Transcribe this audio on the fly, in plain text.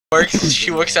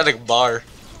She works at a bar.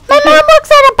 My mom works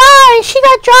at a bar and she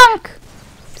got drunk.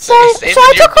 So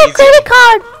I took her credit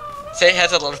card. Say it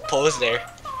has a lot of pose there.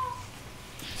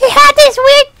 It had this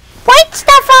weird white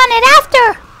stuff on it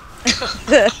after.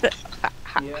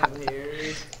 Yeah,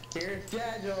 here's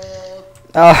scheduled.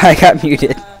 Oh, I got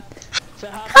muted.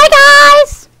 Hi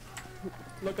guys.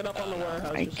 Look it up on the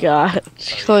warehouse. My God,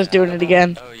 she's doing it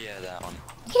again. Oh yeah, that one.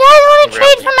 You guys want to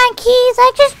trade for my keys?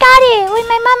 I just got it with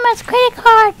my mama's credit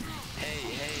card.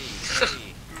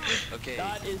 Hey. Okay.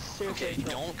 That is seriously Okay,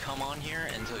 don't come on here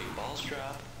until your balls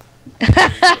drop.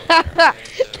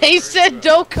 They said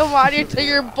don't come on here till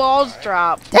your balls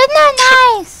drop. That's not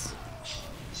nice.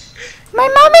 My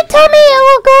mommy told me it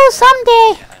will go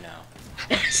someday. I know.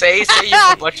 Say you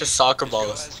have a bunch of soccer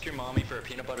balls. Ask your mommy for a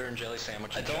peanut butter and jelly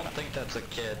sandwich. I don't think that's a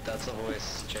kid. That's a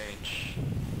voice change.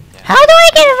 Yeah. How do I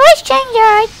get a voice changer?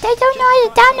 I don't know how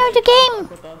to download the game.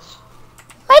 with us.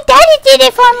 My daddy did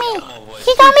it for me.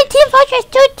 He got me Team Fortress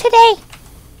 2 today.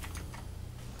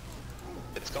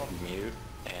 It's called mute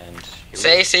and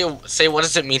Say what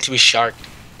does it mean to be shark?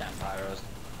 Pyros.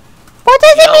 What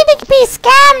does it mean to be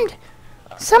scammed?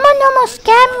 Someone almost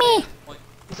scammed me.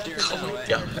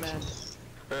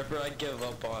 Or I give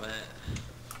up on it.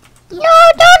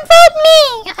 No, don't vote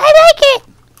me. I like it.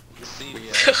 See,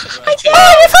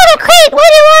 Oh, you found a crate. What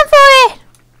do you want for it?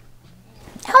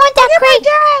 I want that crate.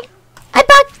 I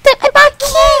bought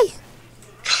key.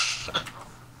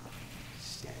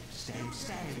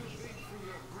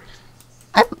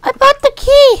 I bought the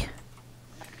key.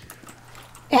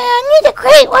 And I need a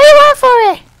crate. What do you want for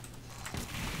it?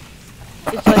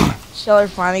 It's like Seller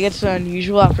finally gets so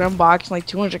unusual after unboxing like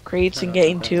 200 crates and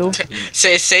getting 2.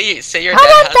 Say your I dad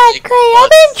want has that like crate. I've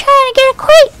been trying to get a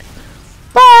crate,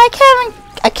 but I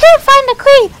can't find the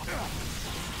crate.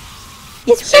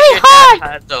 It's Say really your hard.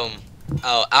 dad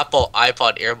has Apple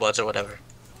iPod earbuds or whatever.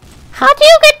 How do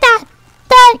you get that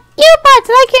earbuds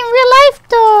like in real life?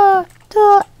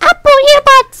 The Apple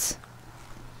earbuds.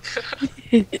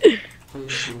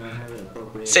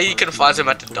 Say you can find them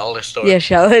at the dollar store. Yeah,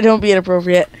 Seller, don't be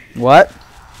inappropriate. What?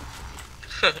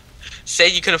 Say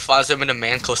you can find them in a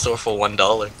Manco store for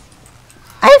 $1.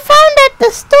 I found at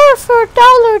the store for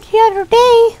 $1 the other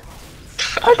day.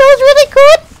 Are those really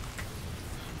good?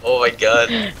 Oh my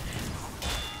god.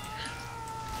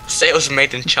 Say it was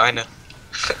made in China.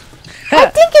 I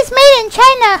think it's made in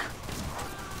China.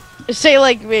 Say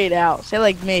like me now. Say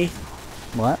like me.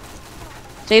 What?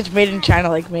 Say it's made in China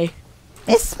like me.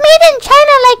 It's made in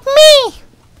China like me.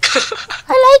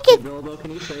 I like it. Bilbo,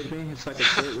 can you save me? It's like a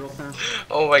crate real fast.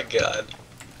 Oh my god.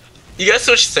 You guys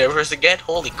switched servers again?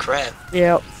 Holy crap.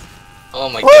 Yep. Oh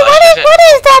my Wait, god. what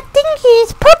is that thingy?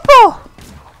 It's purple.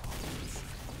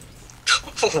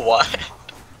 What?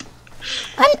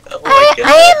 I God.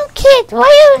 am kid. Why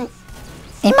you?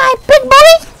 Am I big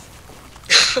buddy?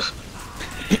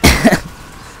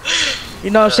 You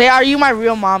know, say, are you my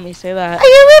real mommy? Say that. Are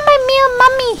you with my real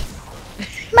mommy?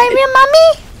 My real mommy?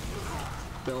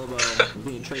 Bilbo,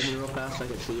 can you trade me real fast? I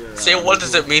can see your. Say what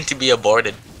does it mean to be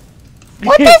aborted?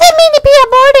 What does it mean to be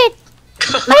aborted?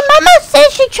 My mama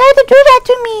says she tried to do that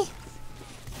to me.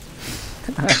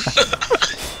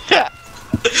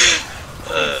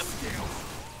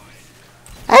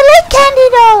 I like candy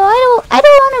though. I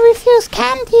don't want to refuse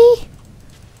candy.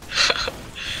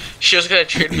 She was gonna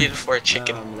treat me for a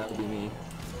chicken. That would be me,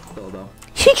 Bilbo.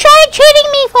 She tried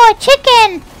treating me for a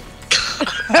chicken.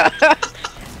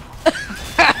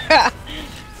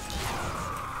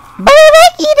 But I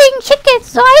like eating chicken,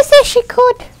 so I said she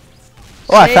could.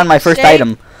 Oh, I found my first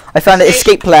item. I found an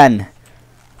escape plan.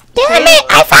 Damn it!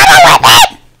 I found a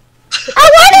weapon! I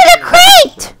wanted a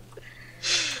crate!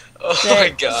 Oh my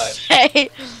god.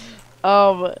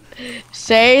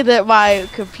 Say that my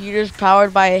computer's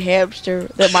powered by a hamster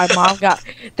that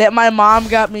my mom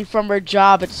got me from her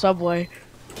job at Subway.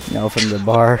 No, from the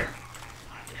bar.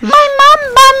 My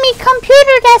mom bought me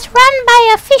computer that's run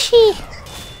by a fishy.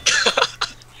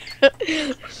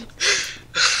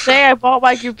 Say I bought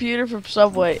my computer from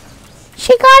Subway.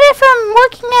 She got it from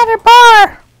working at her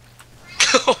bar.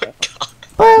 Oh my god.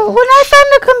 But when I found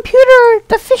the computer,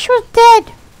 the fish was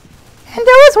dead. And there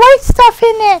was white stuff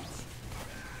in it.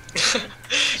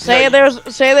 Say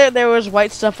there was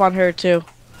white stuff on her too.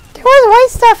 There was white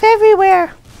stuff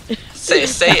everywhere. Say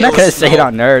I'm it not gonna was say it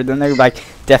on her. Then they're like,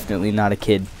 definitely not a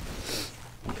kid.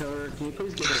 Killer, can you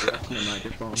please get a rest in the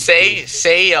microphone? Say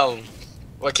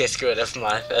okay, screw it, never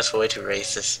mind. That's way too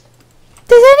racist.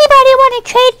 Does anybody want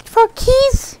to trade for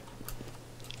keys?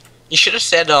 You should have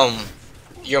said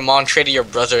your mom traded your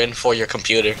brother in for your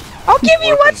computer. I'll give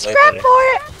you one scrap for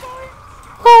it.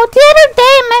 Well, the other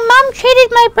day my mom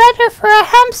traded my brother for a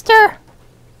hamster.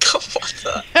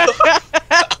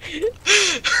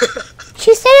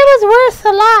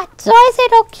 So I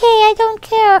said, okay, I don't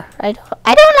care. I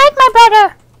don't like my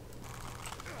brother.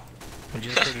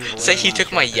 Say he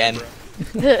took my yen.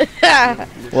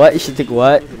 What? You should take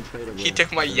what? He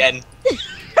took my yen.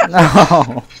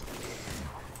 No.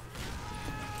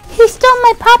 He stole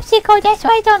my popsicle, that's why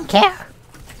I don't care.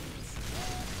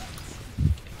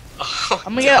 Oh,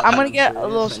 I'm gonna get a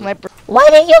little sniper. Why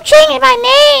did you change my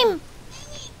name?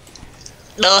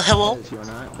 no, hello. Because you're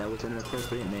not, that was an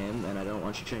inappropriate name, and I don't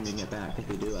want you changing it back. If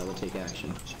you do, I will take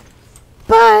action.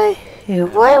 But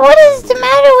what is the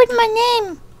matter with my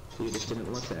name? You just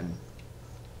didn't listen.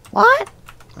 What?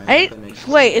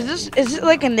 Wait, is it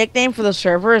like a nickname for the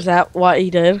server? Is that what he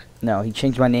did? No, he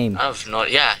changed my name. I have no.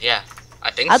 Yeah. I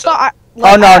think I so. thought.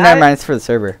 Oh no, never mind. It's for the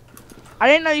server. I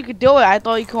didn't know you could do it. I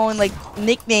thought you could only like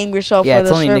nickname yourself. Yeah, for it's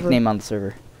the only a server. nickname on the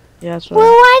server. Yeah, that's Well, right.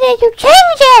 why did you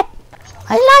change it?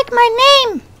 I like my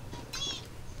name.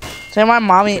 Say my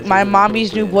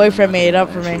mommy's new boyfriend made it up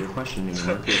for me. No, My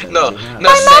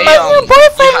say mama's new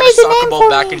boyfriend you had a made the soccer name ball for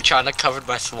back me. in China covered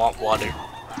by swamp water.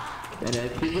 And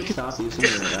if you would stop using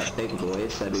that fake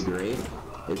voice, that'd be great.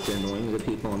 It's annoying the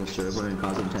people on the server and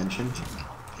causing tension.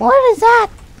 What is that?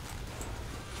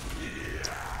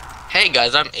 Hey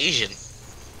guys, I'm Asian.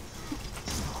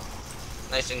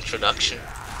 Nice introduction.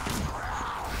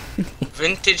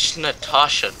 Vintage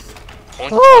Natasha.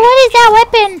 Point Oh, what is that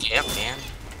weapon? yeah, man.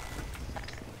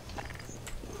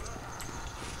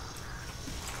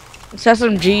 It says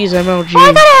some G's, MLG.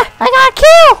 Oh, I got a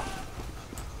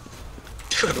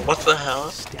kill. Dude, what the hell?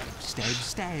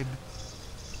 Stab.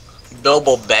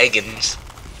 Bilbo Baggins.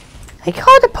 I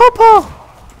called a popo.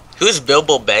 Who's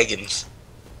Bilbo Baggins?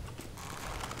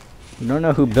 You don't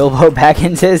know who Bilbo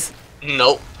Baggins is?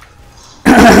 Nope.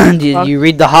 Did you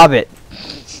read The Hobbit?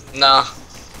 Nah.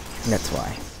 That's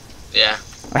why. Yeah.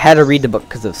 I had to read the book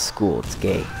because of school. It's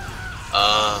gay.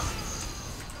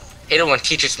 Hate it when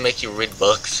teachers make you read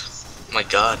books. My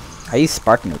god. I use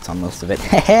Spark Notes on most of it.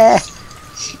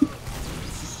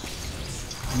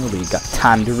 Nobody got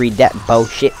time to read that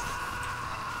bullshit.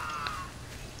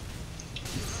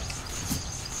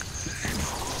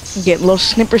 Get a little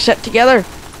snipper set together.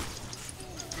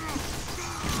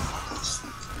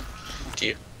 Do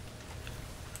you?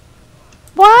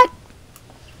 What?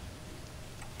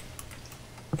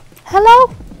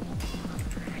 Hello?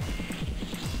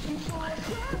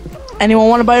 Anyone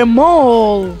want to buy a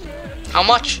mole? How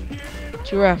much?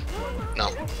 2 ref. No.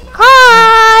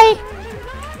 Hi.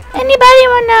 Anybody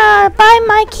wanna buy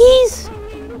my keys?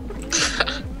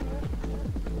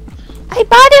 I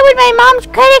bought it with my mom's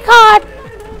credit card.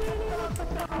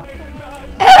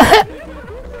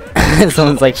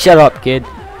 Someone's like, shut up, kid.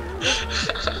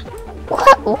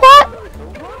 What?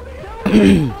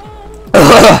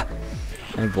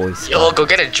 My voice. Yo, go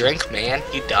get a drink, man.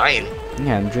 You dying.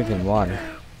 Yeah, I'm drinking water.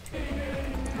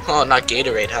 Oh, not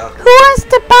Gatorade, huh? Who wants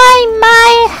to buy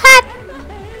my hat?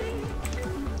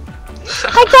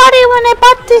 I got it when I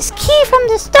bought this key from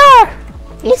the store.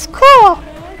 It's cool.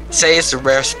 Say it's a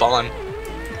rare spawn.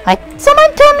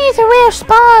 Someone told me it's a rare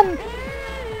spawn.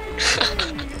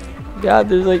 God,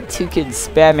 there's like 2 kids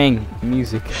spamming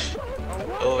music.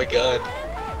 Oh my god.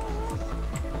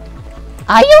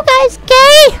 Are you guys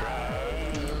gay?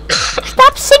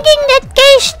 Stop singing that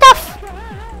gay stuff.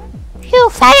 You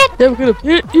faggot. They're gonna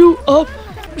hit you up.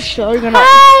 Shall you're gonna.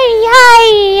 Hi.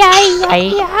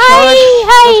 Let's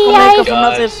go make God.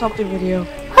 another something video.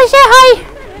 I said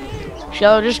hi.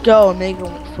 Shall just go and make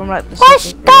them from like the What's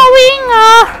something. going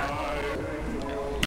on?